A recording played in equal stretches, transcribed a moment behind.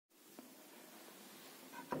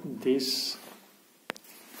this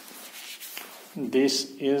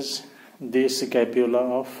is the scapula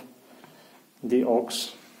of the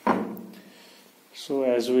ox. So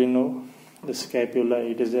as we know, the scapula,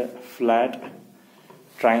 it is a flat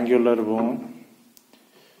triangular bone.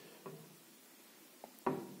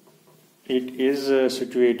 It is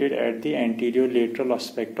situated at the anterior lateral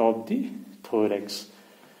aspect of the thorax.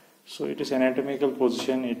 So it is anatomical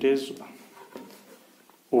position, it is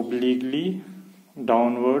obliquely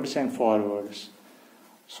downwards and forwards.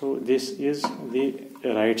 So this is the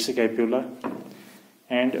right scapula,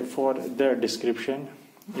 and for the description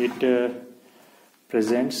it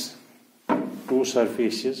presents two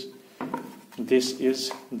surfaces. This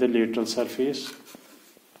is the lateral surface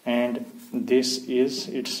and this is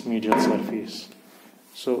its medial surface.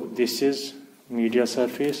 So this is medial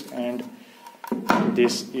surface and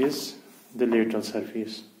this is the lateral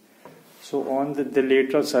surface. So on the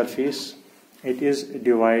lateral surface, it is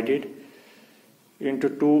divided into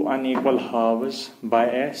two unequal halves by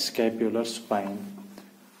a scapular spine.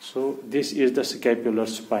 So this is the scapular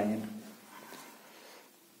spine.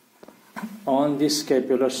 On this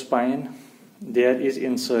scapular spine, there is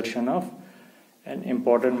insertion of an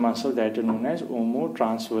important muscle that is known as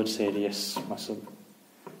omotransversalis muscle.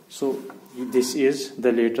 So this is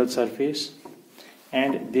the lateral surface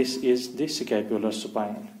and this is the scapular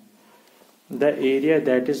spine. The area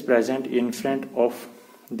that is present in front of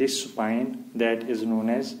this spine, that is known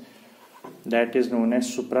as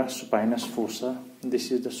supraspinous fossa.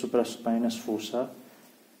 This is the supraspinous fossa,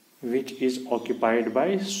 which is occupied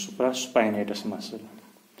by supraspinatus muscle.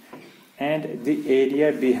 And the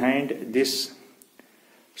area behind this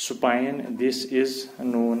spine, this is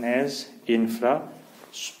known as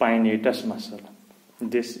infraspinatus muscle.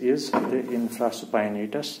 This is the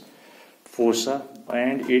infraspinatus fossa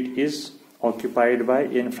and it is occupied by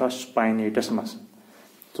infraspinatus muscle.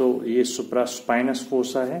 So ये supraspinous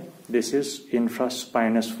fossa है, this is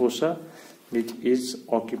infraspinous fossa which is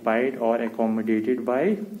occupied or accommodated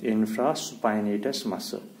by infraspinatus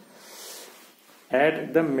muscle.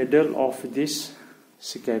 At the middle of this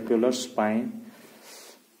scapular spine,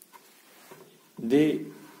 the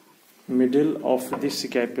middle of the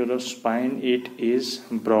scapular spine, it is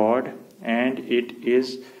broad and it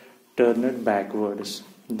is turned backwards.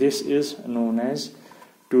 This is known as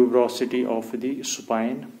tuberosity of the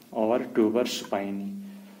spine or tuber spinae.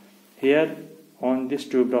 Here on this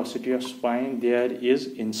tuberosity of spine, there is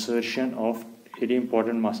insertion of very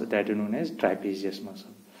important muscle that is known as trapezius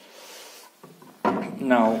muscle.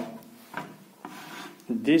 Now,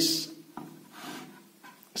 this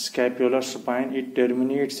scapular spine, it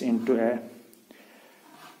terminates into a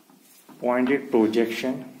pointed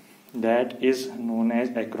projection that is known as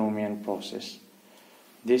acromion process.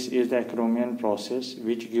 This is the acromion process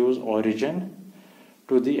which gives origin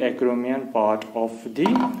to the acromion part of the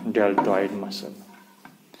deltoid muscle.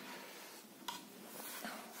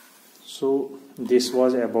 So this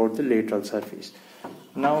was about the lateral surface.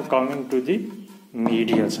 Now coming to the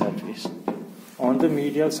medial surface. On the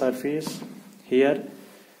medial surface, here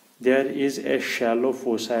there is a shallow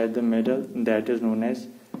fossa at the middle that is known as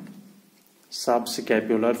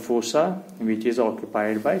subscapular fossa, which is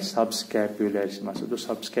occupied by subscapularis muscle. The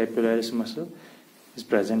subscapularis muscle is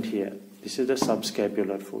present here. This is the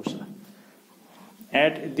subscapular fossa.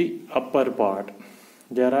 At the upper part,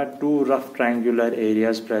 there are two rough triangular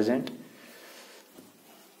areas present,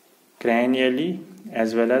 cranially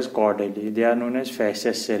as well as caudally. They are known as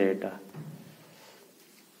facies serrata.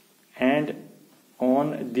 And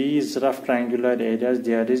on these rough triangular areas,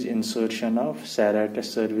 there is insertion of serratus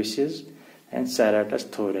cervicis and serratus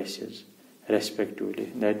thoracis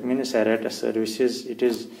respectively. That means serratus cervicis, it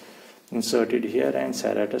is inserted here and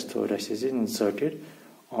serratus thoracis is inserted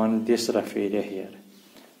on this rough area here.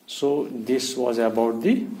 So this was about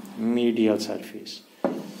the medial surface.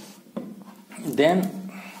 Then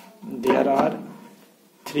there are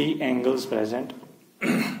three angles present.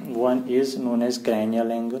 One is known as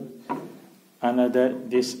cranial angle, another,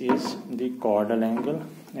 this is the caudal angle,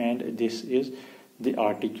 and this is the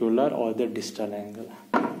articular or the distal angle.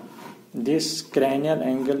 This cranial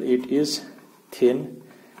angle, it is thin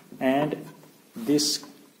and this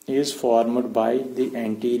is formed by the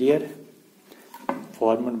anterior,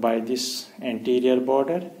 this anterior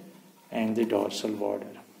border and the dorsal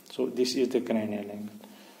border. So this is the cranial angle.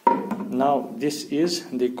 Now this is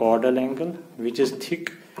the caudal angle, which is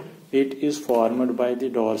thick. It is formed by the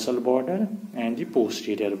dorsal border and the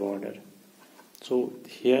posterior border. So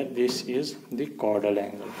here this is the caudal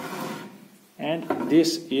angle, and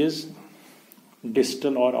this is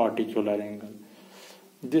distal or articular angle.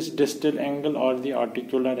 This distal angle or the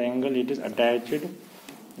articular angle, it is attached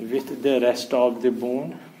with the rest of the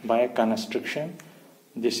bone by constriction.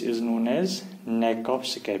 This is known as neck of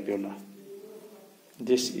scapula.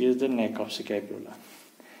 This is the neck of scapula.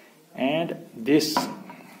 And this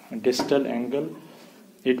distal angle,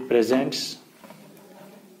 it presents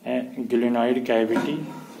a glenoid cavity.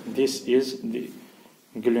 This is the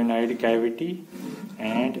glenoid cavity,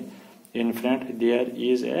 and in front there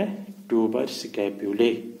is a tuber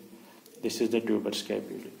scapulae. This is the tuber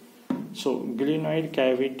scapulae. So glenoid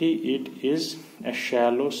cavity, it is a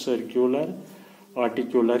shallow circular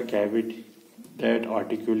articular cavity that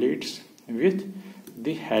articulates with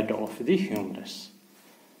the head of the humerus.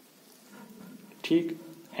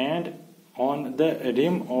 And on the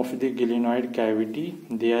rim of the glenoid cavity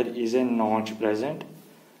there is a notch present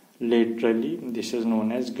laterally. This is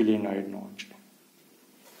known as glenoid notch.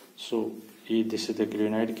 So this is the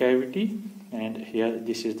glenoid cavity, and here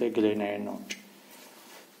this is the glenoid notch.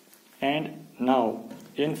 And now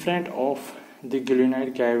in front of the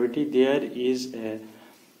glenoid cavity there is a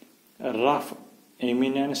rough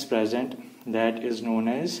eminence present that is known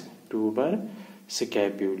as tuber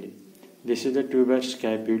scapulae. This is the tuber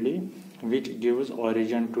scapulae, which gives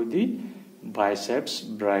origin to the biceps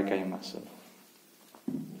brachii muscle.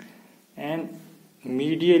 And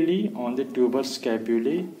medially on the tuber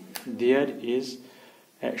scapulae there is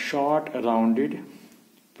a short rounded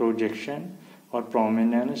projection or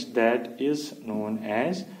prominence that is known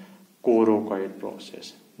as coracoid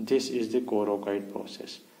process. This is the coracoid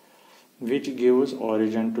process, which gives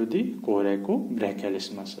origin to the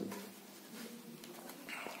coracobrachialis muscle.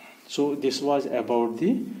 So this was about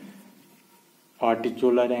the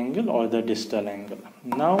articular angle or the distal angle.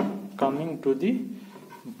 Now coming to the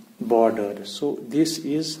border. So this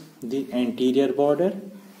is the anterior border,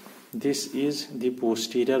 this is the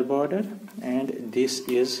posterior border, and this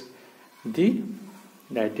is the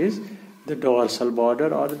dorsal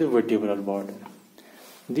border or the vertebral border.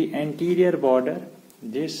 The anterior border,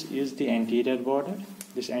 this is the anterior border.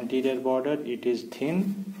 This anterior border, it is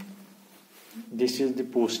thin. This is the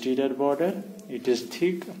posterior border, it is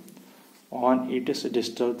thick. On its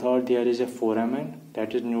distal third there is a foramen,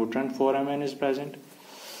 that is nutrient foramen is present.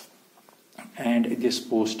 And this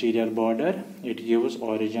posterior border, it gives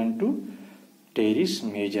origin to teres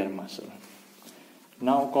major muscle.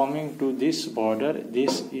 Now coming to this border,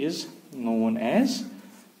 this is known as,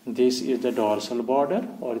 this is the dorsal border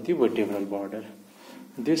or the vertebral border.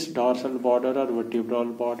 This dorsal border or vertebral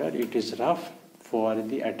border, it is rough for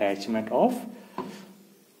the attachment of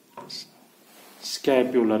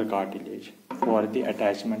scapular cartilage,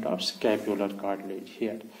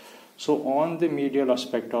 here. So on the medial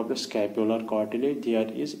aspect of the scapular cartilage there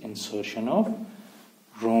is insertion of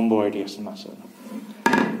rhomboideus muscle.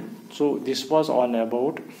 So this was all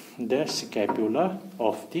about the scapula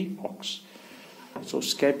of the ox. So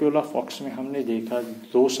scapula of ox में हमने देखा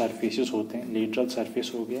दो surfaces होते हैं, lateral surface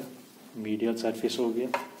हो गया, medial surface हो गया.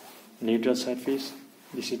 Lateral surface,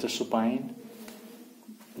 this is the supine,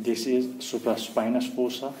 this is supraspinous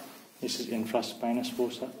fossa, this is infraspinous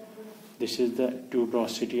fossa, this is the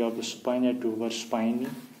tuberosity of the spine or tuber spinae,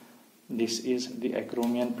 this is the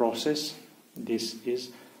acromion process, this is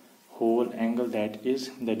whole angle, that is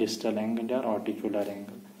the distal angle or articular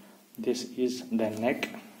angle, this is the neck,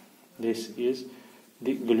 this is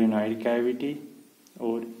the glenoid cavity,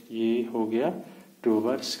 और ये हो गया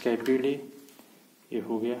tuber scapulae, ये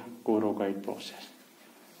हो गया coracoid process.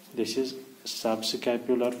 This is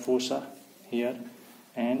subscapular fossa here,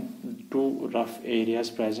 and two rough areas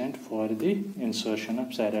present for the insertion of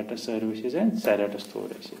serratus cervicis and serratus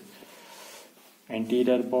thoracis.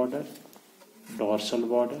 Anterior border, dorsal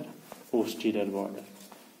border, posterior border.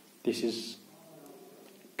 This is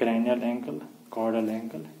cranial angle, caudal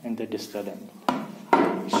angle, and the distal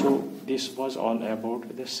angle. So this was all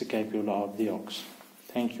about the scapula of the ox.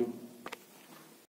 Thank you.